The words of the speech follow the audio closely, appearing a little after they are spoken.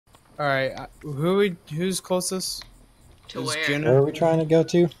right, who's closest? To Is where? Jenna? Where are we trying to go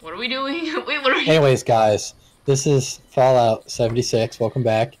to? What are we doing? Wait, what are we Anyways, guys, this is Fallout 76. Welcome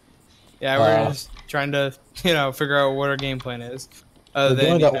back. Yeah, we're just trying to, figure out what our game plan is. We're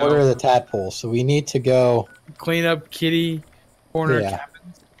doing the Order of the Tadpole, so we need to go clean up kitty corner Yeah.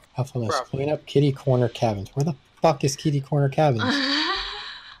 cabins. Help us clean up kitty corner cabins. Where the fuck is kitty corner cabins?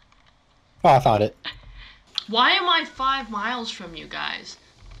 Oh, I found it. Why am I 5 miles from you guys?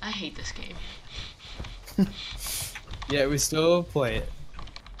 I hate this game. Yeah, we still play it.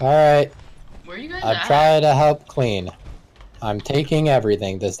 Alright. Where are you guys I'm at? trying to help clean. I'm taking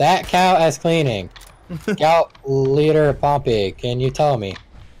everything. Does that count as cleaning? Scout Leader Pompey, can you tell me?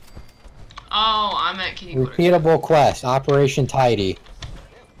 Oh, I'm at kitty corner. Repeatable quest. Operation Tidy.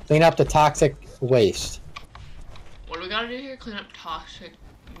 Clean up the toxic waste. What do we gotta do here? Clean up toxic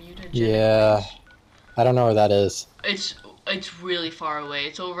mutagenic Yeah. waste? I don't know where that is. It's really far away.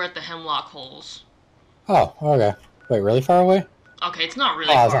 It's over at the Hemlock Holes. Oh, okay. Wait, really far away? Okay, it's not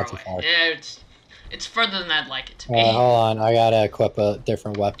really Oh, it's far not too away. far. Yeah, it's further than I'd like it to be. Hold on. I gotta equip a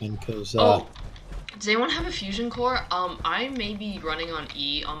different weapon, because... Oh, does anyone have a fusion core? I may be running on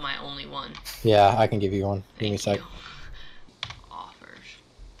E on my only one. Yeah, I can give you one. Give me a sec. Offers.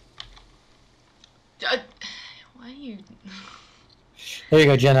 Why do you... There you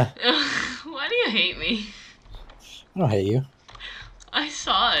go, Jenna. Why do you hate me? I don't hate you. I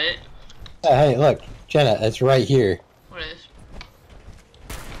saw it. Hey, look. Jenna, it's right here. What is?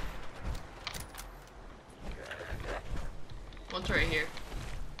 What's right here?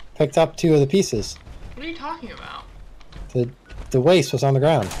 Picked up 2 of the pieces. What are you talking about? The waste was on the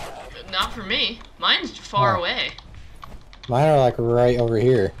ground. Not for me. Mine's far away. Mine are like right over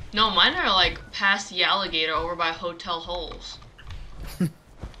here. No, mine are like past the alligator over by Hotel Holes.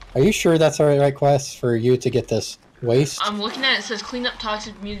 Are you sure that's the right quest for you to get this waste? I'm looking at it. It says clean up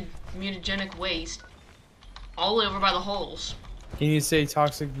toxic mutagenic waste. All the way over by the holes. Can you say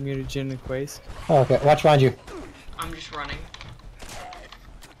toxic mutagenic waste? Oh, okay, watch behind you. I'm just running.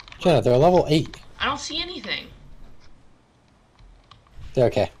 Jenna, they're level 8. I don't see anything. They're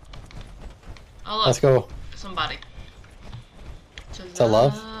okay. Oh, look. Let's go. Somebody. To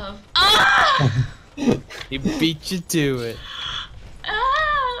love? Ah! He beat you to it.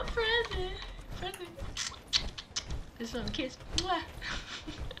 Ah, present. This one kiss.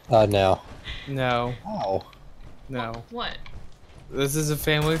 No. No. Oh. No. What? This is a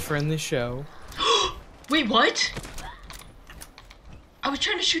family-friendly show. Wait, what? I was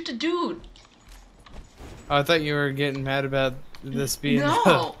trying to shoot the dude. Oh, I thought you were getting mad about this being...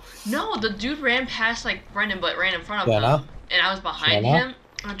 No, no, the dude ran past like Brendan, but ran in front of him, and I was behind him.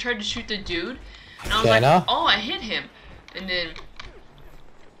 And I tried to shoot the dude, and I was like, "Oh, I hit him," and then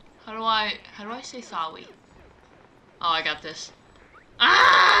how do I say sorry? Oh, I got this.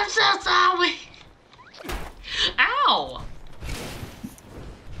 Ah, I'm so sorry. Ow.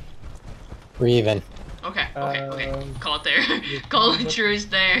 We're even. Okay. Call it there. Call the truce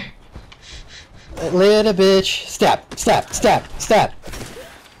there. Little bitch. Step.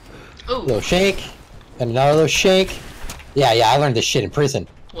 Ooh. Little shake. And another little shake. Yeah, I learned this shit in prison.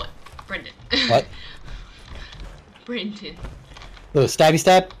 What? Brendan. What? Brendan. Little stabby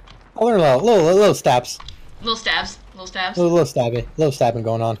stab. I learned little stabs. Little stabs. Little stabbing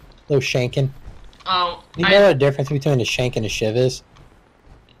going on. Little shanking. Oh. You know what the difference between a shank and a shiv is?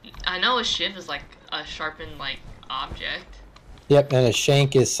 I know a shiv is like a sharpened like object. Yep, and a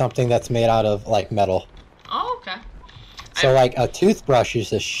shank is something that's made out of like metal. Oh, okay. So like a toothbrush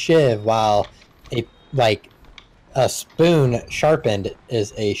is a shiv, while a spoon sharpened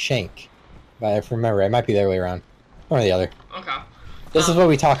is a shank. But if I remember, it might be the other way around. One or the other. Okay. This is what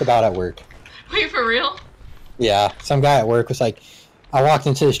we talk about at work. Wait, for real? Yeah, some guy at work was like, I walked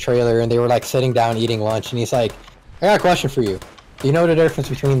into his trailer and they were like sitting down eating lunch, and he's like, I got a question for you. Do you know the difference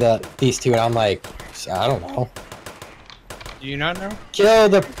between these two? And I'm like, I don't know. Do you not know? Kill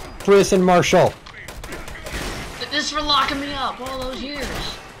the prison marshal. This is for locking me up all those years.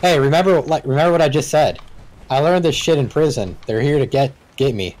 Hey, remember what I just said? I learned this shit in prison. They're here to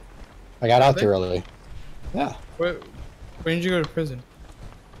get me. I got out too early. Yeah. When did you go to prison?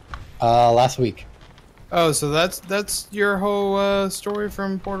 Last week. Oh, so that's your whole story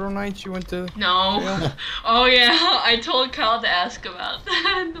from Portal Knights? You went to... No. Yeah. Oh yeah, I told Kyle to ask about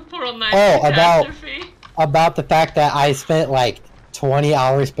that. The Portal Knights catastrophe. About the fact that I spent like 20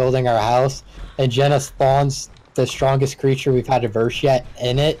 hours building our house, and Jenna spawns the strongest creature we've had to verse yet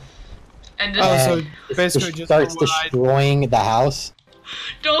in it. And so basically just starts destroying the house.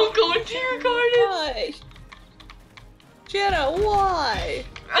 Don't go into your garden. Why? Jenna, why?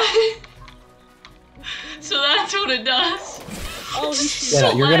 So that's what it does. Oh,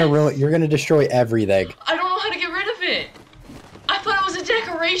 Yeah, you're gonna destroy everything. I don't know how to get rid of it. I thought it was a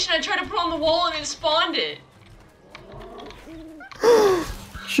decoration. I tried to put on the wall and it spawned it.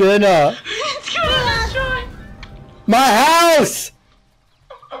 Jenna! It's gonna destroy My house!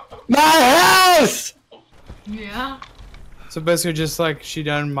 My house! Yeah. So basically, just like she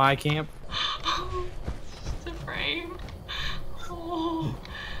done my camp. Just a frame. Oh.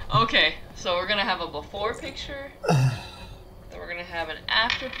 Okay, so we're gonna have a before picture. Then we're gonna have an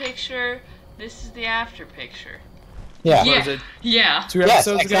after picture. This is the after picture. Yeah. Yeah. Yeah. 2 Yes,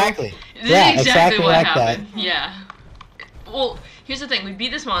 episodes exactly. ago. This Yeah, is exactly what like happened. Yeah. Well, here's the thing. We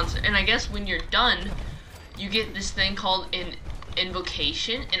beat this monster, and I guess when you're done, you get this thing called an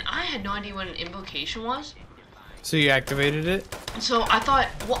invocation, and I had no idea what an invocation was. So you activated it? So I thought,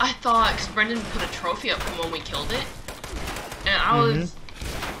 because Brendan put a trophy up from when we killed it, and I was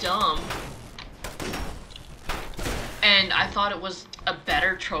dumb, and I thought it was a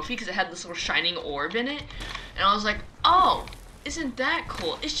better trophy because it had this little shining orb in it, and I was like, oh, isn't that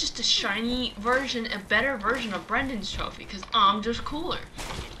cool? It's just a shiny version, a better version of Brendan's trophy, because I'm just cooler.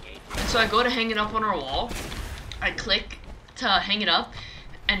 And so I go to hang it up on our wall, I click to hang it up,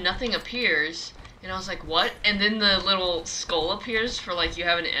 and nothing appears. And I was like, what? And then the little skull appears for, like, you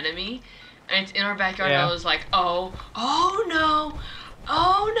have an enemy. And it's in our backyard, Yeah. and I was like, oh no.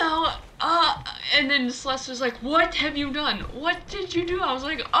 And then Celeste was like, what have you done? What did you do? I was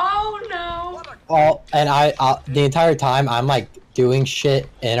like, oh no. Oh, and I the entire time I'm like doing shit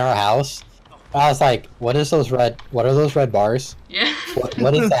in our house. I was like, what are those red bars? Yeah.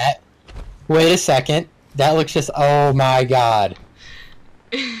 What is that? Wait a second. That looks just, oh my god.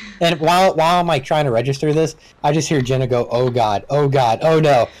 And while I'm like trying to register this, I just hear Jenna go, oh god, oh god, oh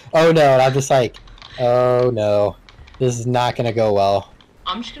no, and I'm just like, oh no, this is not gonna go well.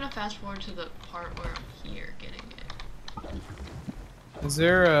 I'm just gonna fast forward to the part where I'm here getting it. Is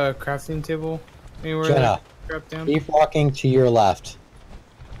there a crafting table anywhere? Jenna, Drop down? keep walking to your left.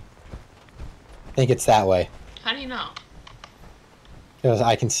 I think it's that way, How do you know? because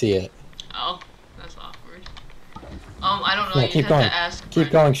I can see it. Oh, that's awkward. I don't know. Yeah, You keep have going. to ask. Keep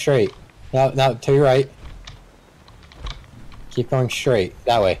Brendan. going straight. No, to your right. Keep going straight.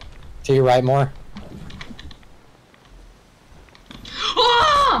 That way. To your right more.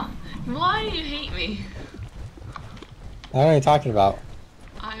 Ah! Why do you hate me? I don't know what you're talking about.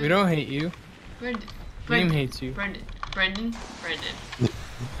 We don't hate you. Brendan. Game Brendan. hates you. Brendan.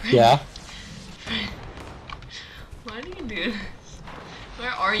 Yeah? Why do you do this? Where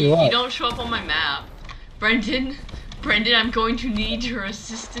are you? What? You don't show up on my map. Brendan, I'm going to need your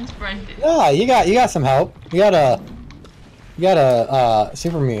assistance, Brendan. Yeah, you got some help. You got a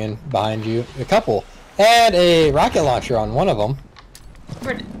super mutant behind you. A couple. And a rocket launcher on one of them.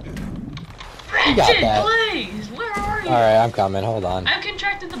 Brendan, You got that. please, where are you? Alright, I'm coming. Hold on. I've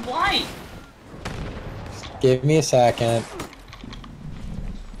contracted the blight. Give me a second.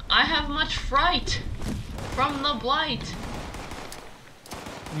 I have much fright from the blight.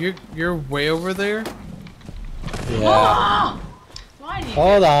 You're way over there? Yeah. Ah! Why do you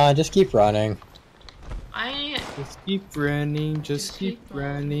Hold on. Just keep running. Just keep running, just keep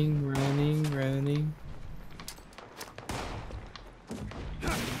running.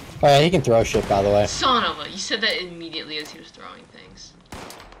 Oh yeah, he can throw shit, by the way. Son of a, you said that immediately as he was throwing things.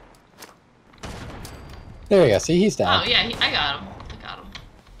 There we go. See, he's down. Oh yeah, I got him.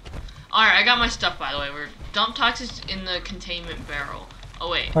 Alright, I got my stuff, by the way. We're dump toxins in the containment barrel. Oh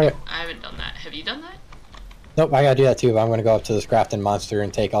wait, Alright. I haven't done that. Have you done that? Nope, I gotta do that too, but I'm gonna go up to this crafting monster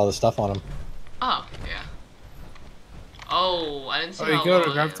and take all the stuff on him. Oh, yeah. Oh, I didn't see Oh, you how go to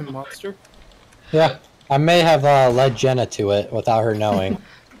long grab I the am. monster? Yeah. I may have led Jenna to it without her knowing.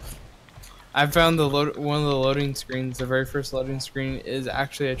 I found one of the loading screens. The very first loading screen is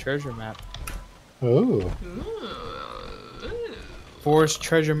actually a treasure map. Ooh. Ooh. Forest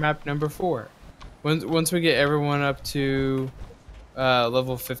treasure map number 4. Once we get everyone up to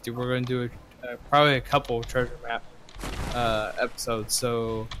level 50, we're going to do probably a couple treasure map episodes.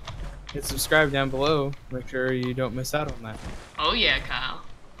 So hit subscribe down below. Make sure you don't miss out on that. Oh yeah, Kyle.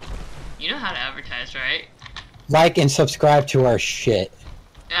 You know how to advertise, right? Like and subscribe to our shit.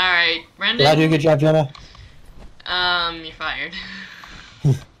 Alright, Brendan. Did I do a good job, Jenna? You're fired.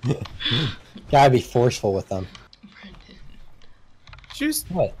 Gotta be forceful with them. Brendan. Just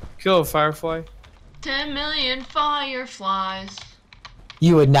What? kill a firefly. 10 million fireflies.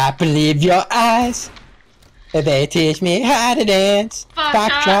 You would not believe your eyes if they teach me how to dance.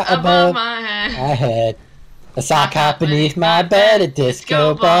 Foxtrot above my head. my head. A sock hop beneath my bed. A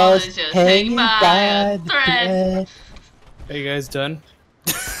disco ball's just hanging by a by the thread. thread. Are you guys done?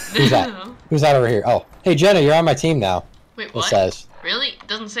 Who's that? Who's that over here? Oh, hey Jenna, you're on my team now. Wait, what? It says. Really? It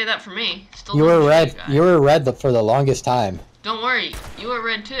doesn't say that for me. Still You were doesn't red. say that. You were red for the longest time. Don't worry. You were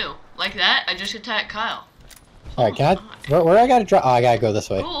red too. Like that? I just attacked Kyle. Alright, can I... Where I gotta drop? Oh, I gotta go this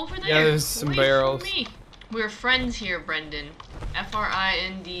way. Go over there. Yeah, there's some Away barrels. from me. We're friends here, Brendan.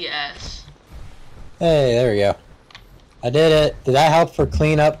 F-R-I-N-D-S. Hey, there we go. I did it. Did that help for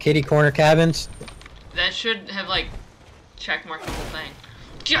clean up kitty corner cabins? That should have, like, checkmarked the whole thing.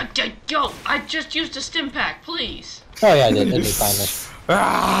 Yo, I just used a stim pack, please. Oh yeah, I did. It did finally.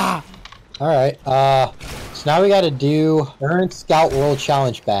 Ah! Alright, so now we gotta do Earn Scout World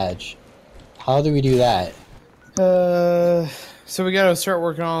Challenge Badge. How do we do that? So we gotta start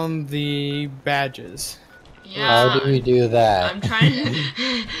working on the badges. Yeah. How do we do that? I'm trying to...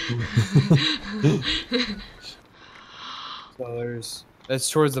 So that's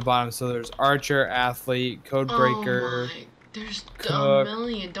towards the bottom. So there's Archer, Athlete, Code Breaker. Oh my. There's Cook. a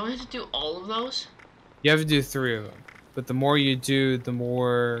million. Don't you have to do all of those? You have to do 3 of them. But the more you do, the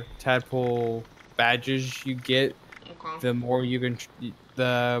more Tadpole badges you get. Okay. The more you can,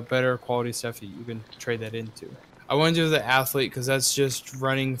 the better quality stuff you can trade that into. I want to do the Athlete because that's just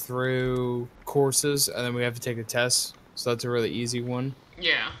running through courses and then we have to take a test. So that's a really easy one.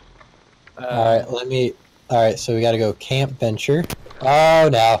 Yeah. Alright, Alright, so we gotta go Camp Venture. Oh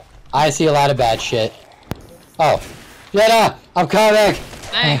no. I see a lot of bad shit. Oh. Jenna! I'm coming!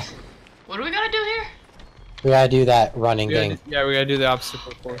 Thanks. What do we gotta do here? We gotta do that running thing. Yeah, we gotta do the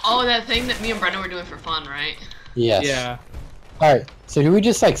obstacle course. Oh, that thing that me and Brendan were doing for fun, right? Yes. Yeah. Alright, so do we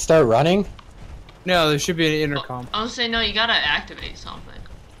just like start running? No, there should be an intercom. I was saying, no, you gotta activate something.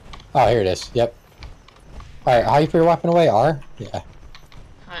 Oh, here it is. Yep. Alright, how you put your weapon away? R? Yeah.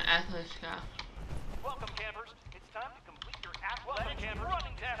 Athlete Scout. Welcome, campers. It's time to complete your athletics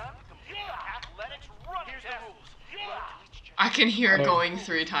running test. Athletics running test. Here's the rules. I can hear it going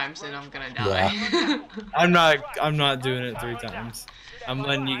 3 times and I'm gonna die. I'm not doing it 3 times. I'm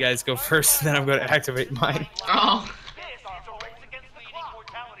letting you guys go first, and then I'm gonna activate mine. Oh.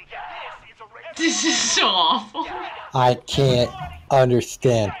 This is so awful. I can't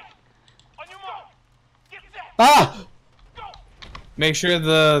understand. Ah! Make sure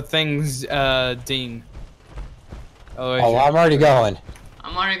the thing's ding. Oh, I'm already going.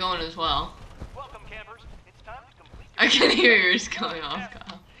 I'm already going as well. Welcome, campers. It's time to complete I can hear yours going off,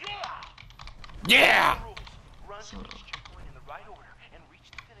 Kyle. Yeah! run to each checkpoint in the right order and reach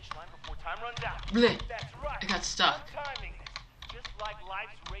the finish line before time runs out. Bleh. That's right. I got stuck. Timing this. Just like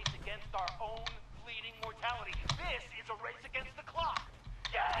life's race against our own fleeting mortality, this is a race against the clock.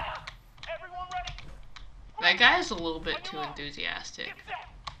 Yeah! Everyone ready? That guy is a little bit too enthusiastic. Get set.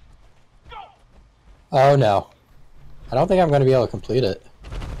 Go! Oh no. I don't think I'm gonna be able to complete it.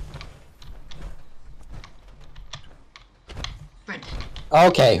 Brendan.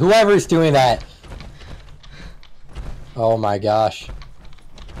 Okay, whoever's doing that. Oh my gosh.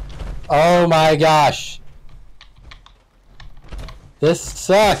 Oh my gosh. This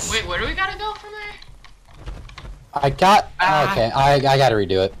sucks. Wait, where do we gotta go from there? I got. Okay, I gotta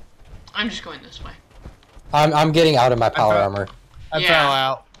redo it. I'm just going this way. I'm getting out of my power armor. I Yeah. fell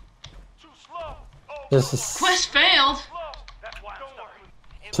out. Too slow. Oh, This is. Quest failed. slow. That's why I'm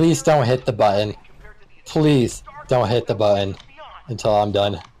stuck. Please don't hit the button. Please don't hit the button until I'm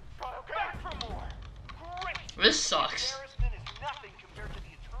done. Back for more. Great. This sucks. Embarrassment is nothing compared to the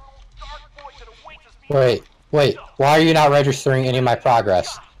eternal dark void that awaits us beyond. Wait. Why are you not registering any of my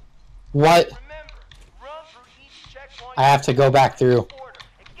progress? What? Remember, run through each checkpoint I have to go back through. order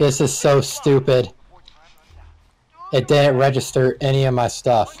and This is so stupid. before time runs out. It didn't register any of my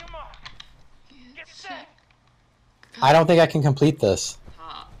stuff. Come on. Get set. I don't think I can complete this.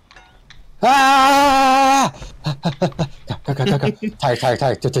 Ah. Ah! Go.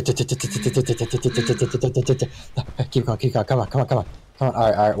 Tired. Keep going. Come on. All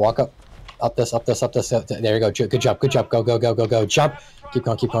right. Walk up this. There you go. Good job. Go. Jump. Keep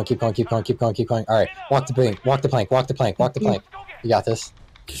going. All right. Walk the plank. You got this.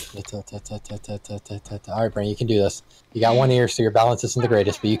 All right, Brandon, you can do this. You got one ear, so your balance isn't the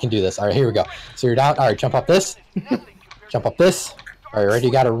greatest, but you can do this. All right, here we go. So you're down. All right, jump up this. All right, ready?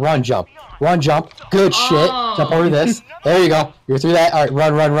 You got to run, jump. Good shit. Jump over this. There you go. You're through that. All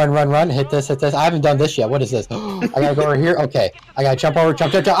right, run. Hit this. I haven't done this yet. What is this? I gotta go over here. Okay. I gotta jump over.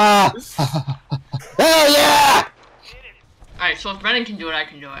 Jump. Ah! Oh yeah! Alright, so if Brendan can do it, I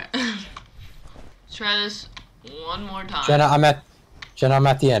can do it. Let's try this one more time. Jenna, I'm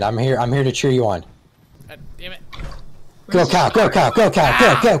at the end. I'm here to cheer you on. God damn it. Go, Kyle. Go.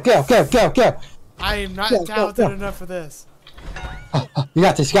 I am not Go. talented enough for this. You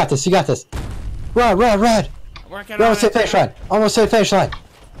got this. Run. Working We're on almost to it. the finish line.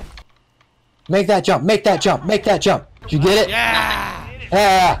 Make that jump. Did you get it? Yeah!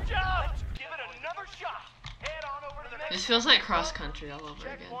 Yeah! Let's give it another shot. Head on over to the next This feels like cross country all over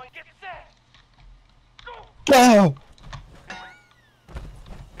again. checkpoint. Get set. Go!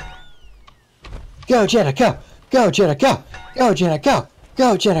 Go, Jenna, go! Go, Jenna, go! Go, Jenna, go!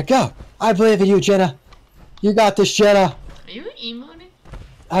 Go, Jenna, go! I believe in you, Jenna! You got this, Jenna! Are you emoting?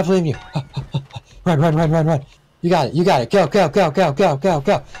 I believe in you! Run, run, run, run, run! You got it, you got it! Go, go, go, go, go, go,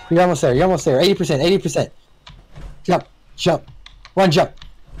 go! You're almost there, you're almost there! 80%, 80%! Jump, jump! One jump!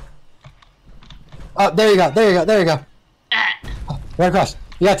 Oh, there you go, there you go, there you go! Ah. Right across!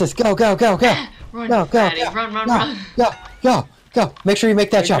 You got this! Go, go, go, go! Run, Go, go, fatty. go, Run, run, go, run. go, go, go! Make sure you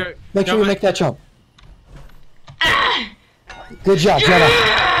make that jump! Make sure you make that jump! Ah. Good job, Jenna!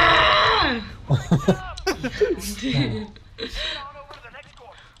 Ah.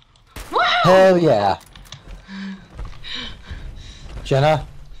 Hell yeah! Jenna,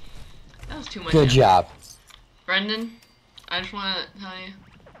 That was too much. good job. Brendan, I just want to tell you,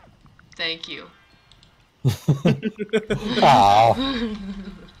 thank you. Aw.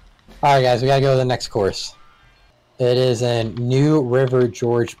 Alright guys, we gotta go to the next course. It is in New River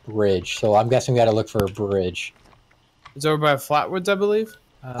George Bridge, so I'm guessing we gotta look for a bridge. It's over by Flatwoods, I believe.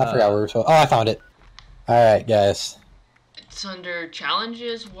 I forgot where we were supposed. Oh, I found it. Alright guys. It's under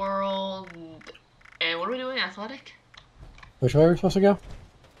Challenges, World, and what are we doing? Athletic? Which way are we supposed to go?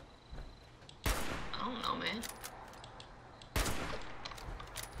 I don't know, man.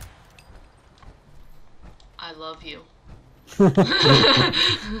 I love you.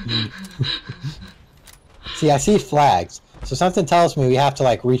 See, I see flags. So something tells me we have to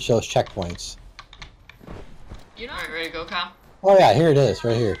like reach those checkpoints. You're not ready to go, Kyle? Oh yeah, here it is,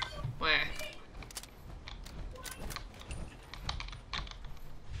 right here. Where?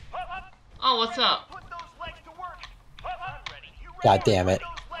 Oh, what's up? Put those legs to work. I'm ready. You ready? God damn it.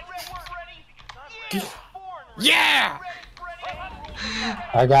 Those legs to work. Ready? Yeah. Born ready. Yeah!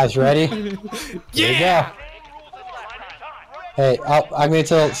 Alright guys, ready? Here we go. Hey, I'm going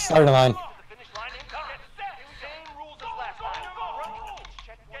to the starting line.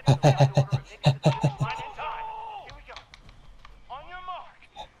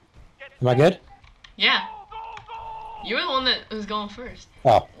 Am I good? Yeah. You were the one that was going first.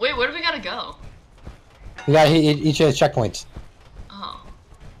 Oh, Wait, where do we gotta go? we got each of the checkpoints. Oh.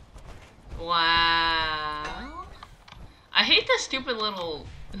 Wow. I hate the stupid little...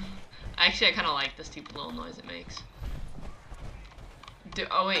 Actually, I kind of like the stupid little noise it makes.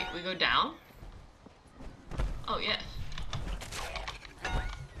 Oh, wait, we go down? Oh, yes.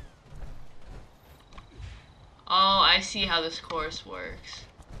 Oh, I see how this course works.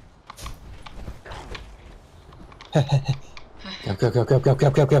 Go, go, go, go, go, go,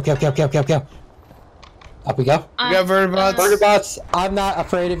 go, go, go, go, go, go, go. Up we go. We got vertebrates. Vertebrates, I'm not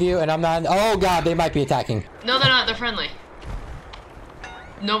afraid of you, and I'm not. Oh god, they might be attacking. No, they're not. They're friendly.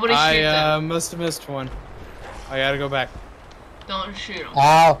 Nobody shoot I them. must have missed one. I gotta go back. Don't shoot them.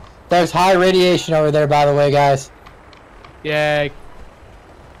 Ow. There's high radiation over there, by the way, guys. Yay.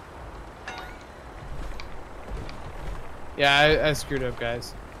 Yeah, I screwed up,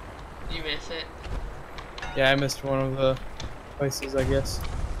 guys. You miss it. Yeah, I missed one of the places, I guess.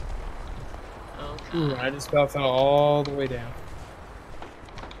 Okay. Ooh, I just about fell all the way down.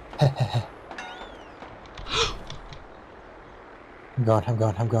 I'm going, I'm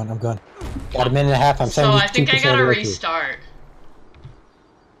going, I'm going, I'm going. Got a minute and a half, I'm 72% So I think I gotta of the way through. restart.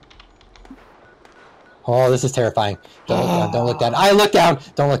 Oh, this is terrifying. Don't look down, don't look down. I look down!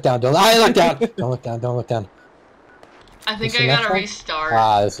 Don't look down, don't I look down! Don't look down, don't look down. I think This I the next gotta one? restart.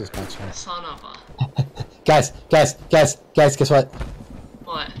 Ah, this is much fun. Son of a... Guys, guess what?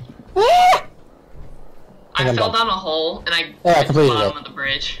 What? Ah! I I'm fell done. down a hole and I Yeah, I hit the completed bottom it. of the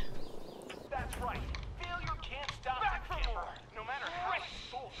bridge. That's right. Failure can't stop the giver. No matter how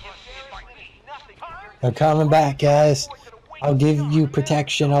soul seriously nothing. I'm coming back, guys. I'll give you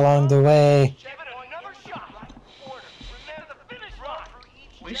protection along the way. Give it another shot. Order. Remember the finish line.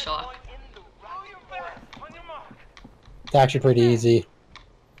 We suck. On your back. On your mark. It's actually pretty easy.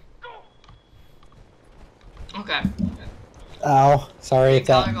 Okay. Ow. Sorry if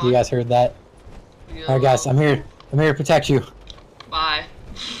that you guys heard that. Alright guys, I'm here. I'm here to protect you. Bye.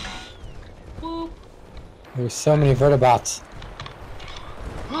 Boop. There's so many vertebrates.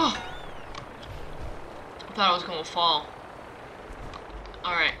 I thought I was gonna fall.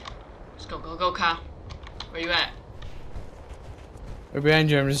 Alright. Let's go, go, go, Kyle. Where you at? We're behind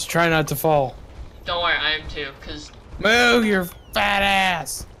you. I'm just trying not to fall. Don't worry, I am too, cause... Move your fat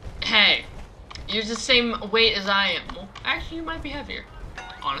ass. Hey, you're the same weight as I am. Well, actually, you might be heavier.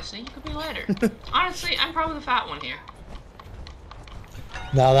 Honestly, you could be lighter. Honestly, I'm probably the fat one here.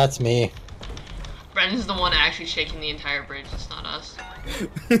 No, that's me. Brendan's the one actually shaking the entire bridge. It's not us.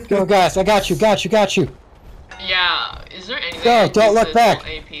 Go, guys! I got you! Got you! Got you! Yeah. Is there anything? Go! Don't look back!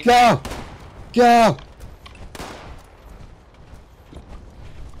 AP? Go! Go!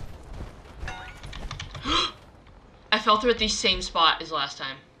 I fell through at the same spot as last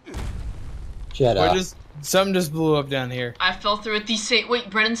time. Shut up. Something just blew up down here. I fell through at the same. Wait,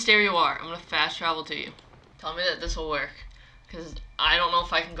 Brendan, stay where you are. I'm gonna fast travel to you. Tell me that this will work, because I don't know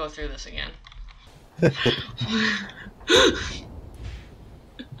if I can go through this again.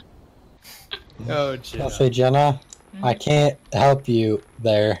 Oh, Jenna. I'll say, Jenna, I can't help you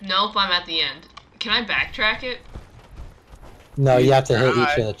there. Nope, I'm at the end. Can I backtrack it? No, you have to hit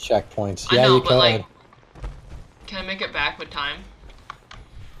each of the checkpoints. I Yeah, know, you but could. like, can I make it back with time?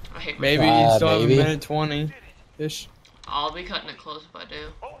 I hate my Maybe you still have a maybe. minute 20-ish. I'll be cutting it close if I do.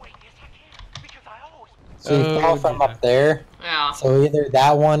 Oh wait, yes I can. Because I always. So you fall from up there. Yeah, So either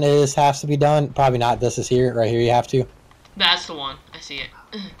that one has to be done. Probably not. This is here, right here. You have to. that's the one. I see it.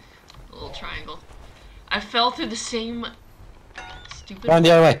 A little triangle. I fell through the same stupid. Run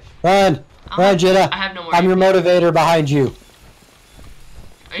the other way. Run, run, Jetta. I have no more. I'm your motivator behind you.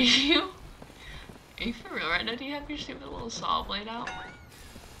 Are you? Are you for real right now? Do you have your stupid little saw blade out?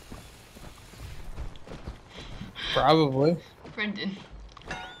 Probably. Brendan,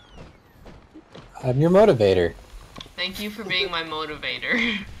 I'm your motivator. thank you for being my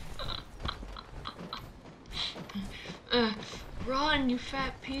motivator. Run, you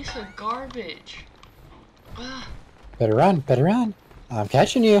fat piece of garbage. Better run, better run. I'm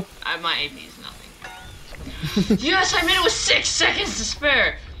catching you. My AP is nothing. Yes, I made it with 6 seconds to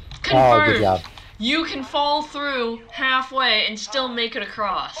spare. Oh, Confirmed. good job. You can fall through halfway and still make it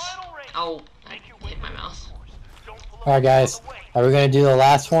across. Oh, I hit my mouse. All right, guys. Are we gonna do the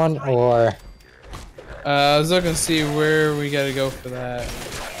last one or? I was looking to see where we gotta go for that.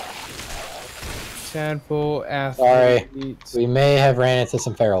 Tadpole, athlete. Sorry, we may have ran into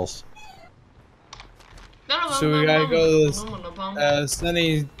some ferals. So we gotta go to this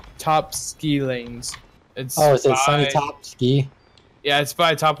Sunny Top ski lanes. It's Oh, is it by- Sunny Top Ski? Yeah, it's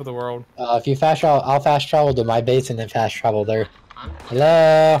by top of the world. If you fast travel, I'll fast travel to my base and then fast travel there. I'm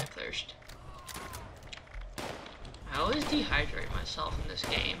Hello. thirst. I always dehydrate myself in this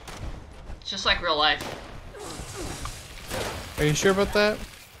game. It's just like real life. Are you sure about that?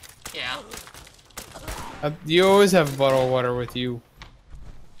 Yeah. You always have a bottle of water with you.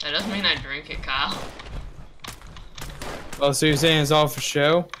 That doesn't mean I drink it, Kyle. Oh, so you're saying it's all for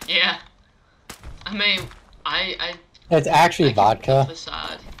show? Yeah. I mean, I It's actually I can vodka.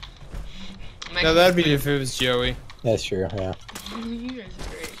 facade. No, that'd be if it was Joey. That's true. Yeah. You guys are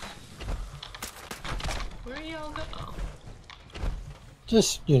great. Where y'all go? Oh.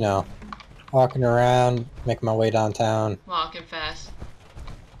 Just walking around, making my way downtown. Walking fast.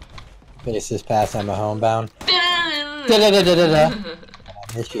 Bases pass. I'm a homebound. and Da-da-da-da-da-da.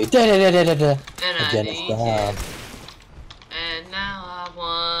 I miss you. Da-da-da-da-da-da. I Again, need it's you. down. And now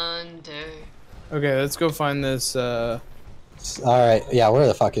I wonder. Okay, let's go find this. All right. Yeah. Where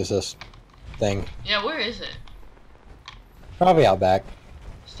the fuck is this thing? Yeah, where is it? Probably out back.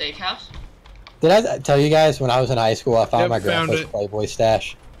 Steakhouse? Did I tell you guys when I was in high school I found Yep, my found grandpa's it. Playboy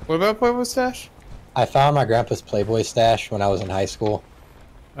stash? What about Playboy Stash? I found my grandpa's Playboy stash when I was in high school.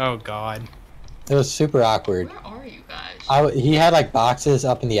 Oh God. It was super awkward. Where are you guys? He had like boxes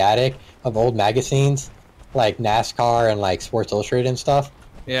up in the attic of old magazines, like NASCAR and like Sports Illustrated and stuff.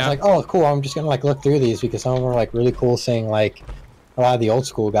 Yeah. I was like, oh, cool. I'm just gonna like look through these because some of them are like really cool, seeing like a lot of the old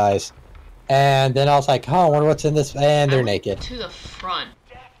school guys. And then I was like, oh, I wonder what's in this, and they're naked. To the front.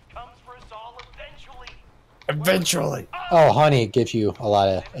 Death comes for us all eventually. Eventually. Oh, honey gives you a lot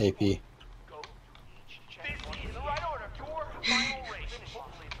of AP. Go each check. This is the right order. Your final race.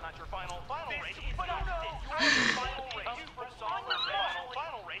 Hopefully it's not your final race. But no, your final race. Comes for us all eventually.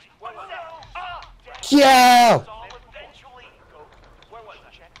 Final race. What's that? Death Yeah. comes for us all eventually. Go. Where was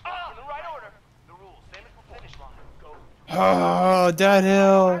I? Check. In the right order. The rules. Same as the finish line. Go. Oh, that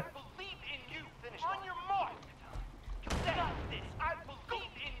hill. I believe in you. Finish on your mark. You got this. I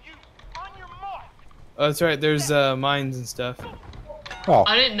believe in you. On your mark. Oh, that's right. There's mines and stuff. Oh,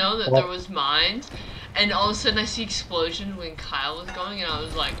 I didn't know that Well- there was mines, and all of a sudden I see explosion when Kyle was going, and I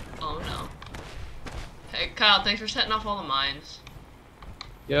was like, oh no. Hey Kyle, thanks for setting off all the mines.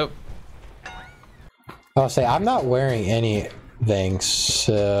 Yep. I'll say I'm not wearing anything,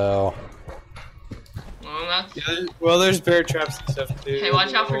 so Well, that's... Yeah, well, there's bear traps and stuff too. Hey,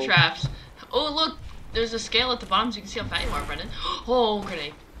 watch out for traps. Oh look, there's a scale at the bottom so you can see how fat you are, Brendan. Oh,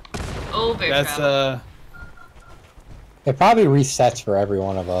 grenade. Oh, bear That's trap. it probably resets for every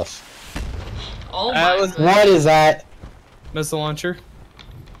one of us. Oh that my was- goodness. What is that? missile launcher.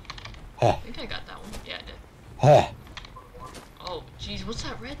 I think I got that one. Oh, Oh, jeez, what's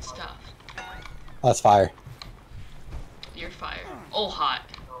that red stuff? that's fire. You're fire. Oh, hot.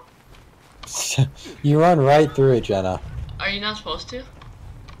 You run right through it, Jenna. Are you not supposed to?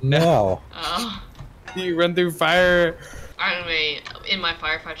 No. Oh. You run through fire. I mean, in my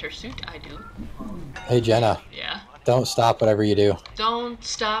firefighter suit, I do. Hey, Jenna. Yeah. Don't stop whatever you do. Don't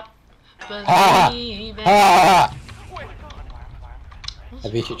stop Ha! believing. Ah! What's I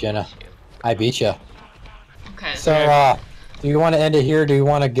beat you, wrong Jenna. with you? I beat you. Okay. So, do you want to end it here? Or do you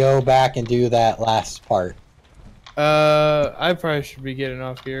want to go back and do that last part? I probably should be getting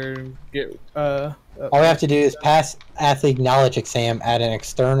off here and get. All we have to do is pass athlete knowledge exam at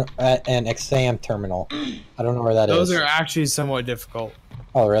an exam terminal. I don't know where that is. Those are actually somewhat difficult.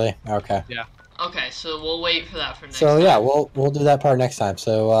 Oh, really? Okay. Yeah. Okay, so we'll wait for that for next So time. yeah, we'll do that part next time.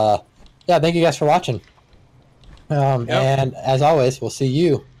 So yeah, thank you guys for watching. And as always, we'll see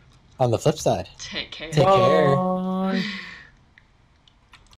you on the flip side. Take care. Take care. Bye.